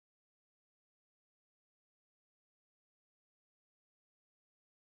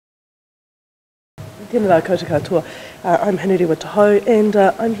Tēnā koutou katoa. I'm Hinurewa, and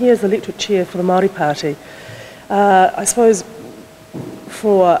I'm here as the Electorate Chair for the Māori Party. I suppose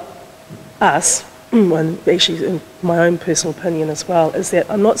for us, and actually in my own personal opinion as well, is that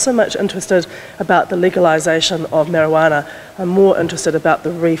I'm not so much interested about the legalisation of marijuana. I'm more interested about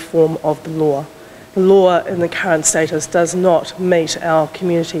the reform of the law. The law in the current status does not meet our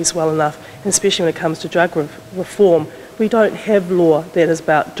communities well enough, and especially when it comes to drug reform. We don't have law that is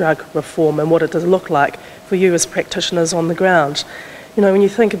about drug reform and what it does look like for you as practitioners on the ground. You know, when you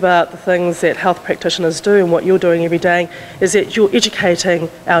think about the things that health practitioners do and what you're doing every day, is that you're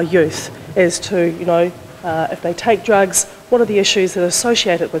educating our youth as to, you know, if they take drugs, what are the issues that are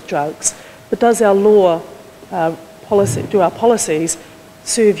associated with drugs? But does our law do our policies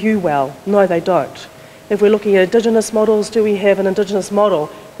serve you well? No, they don't. If we're looking at Indigenous models, do we have an Indigenous model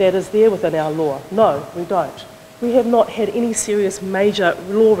that is there within our law? No, we don't. We have not had any serious major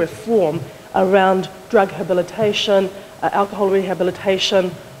law reform around drug rehabilitation, alcohol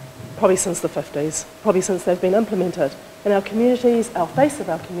rehabilitation, probably since the 50s, probably since they've been implemented. And our communities, our face of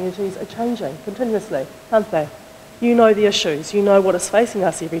our communities are changing continuously, aren't they? You know the issues, you know what is facing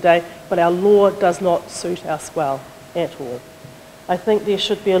us every day, but our law does not suit us well at all. I think there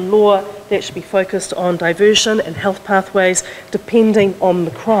should be a law that should be focused on diversion and health pathways depending on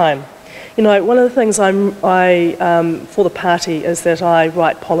the crime. You know, one of the things for the party is that I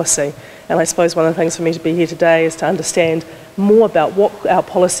write policy, and I suppose one of the things for me to be here today is to understand more about what our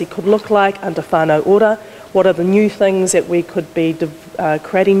policy could look like under whānau ora, what are the new things that we could be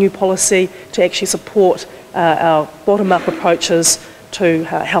creating new policy to actually support our bottom-up approaches to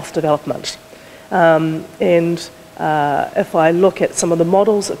health development. If I look at some of the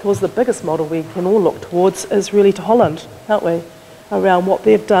models, of course the biggest model we can all look towards is really to Holland, aren't we? Around what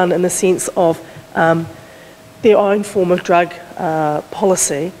they've done in the sense of their own form of drug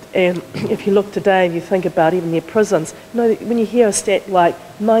policy. And if you look today and you think about even their prisons, you know, when you hear a stat like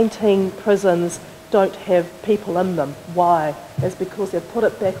 19 prisons don't have people in them, why? It's because they've put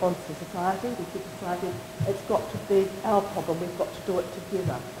it back onto society. It's got to be our problem, we've got to do it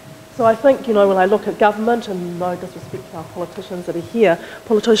together. So I think, you know, when I look at government, and no disrespect to our politicians that are here,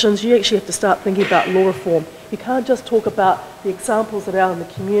 politicians, you actually have to start thinking about law reform. You can't just talk about the examples that are in the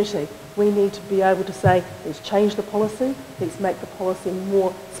community. We need to be able to say, let's change the policy, let's make the policy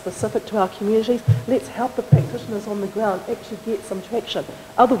more specific to our communities, let's help the practitioners on the ground actually get some traction.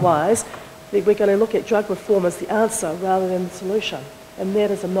 Otherwise, we're going to look at drug reform as the answer rather than the solution. And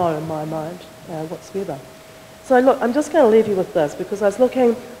that is a no in my mind whatsoever. So look, I'm just going to leave you with this, because I was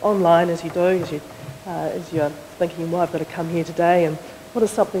looking online, as you do, as you're thinking, well, I've got to come here today, and what is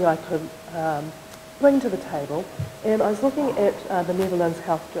something I could bring to the table? And I was looking at the Netherlands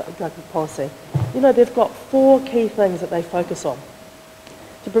health drug policy. You know, they've got 4 key things that they focus on: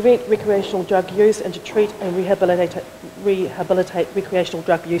 to prevent recreational drug use and to treat and rehabilitate recreational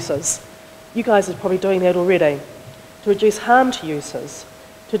drug users. You guys are probably doing that already. To reduce harm to users,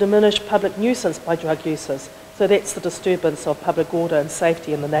 to diminish public nuisance by drug users, so that's the disturbance of public order and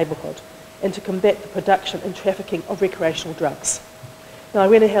safety in the neighbourhood, and to combat the production and trafficking of recreational drugs. Now I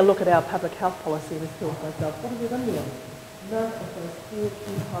went and had a look at our public health policy and I thought to myself, what have we done here? None of those 4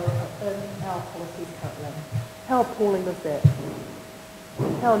 key components are in our policies currently. How appalling is that?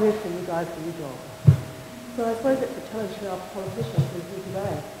 How on earth can you guys do your job? So I suppose that's a challenge to our politicians who are here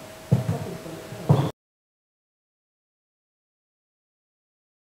today. Nothing's going to change.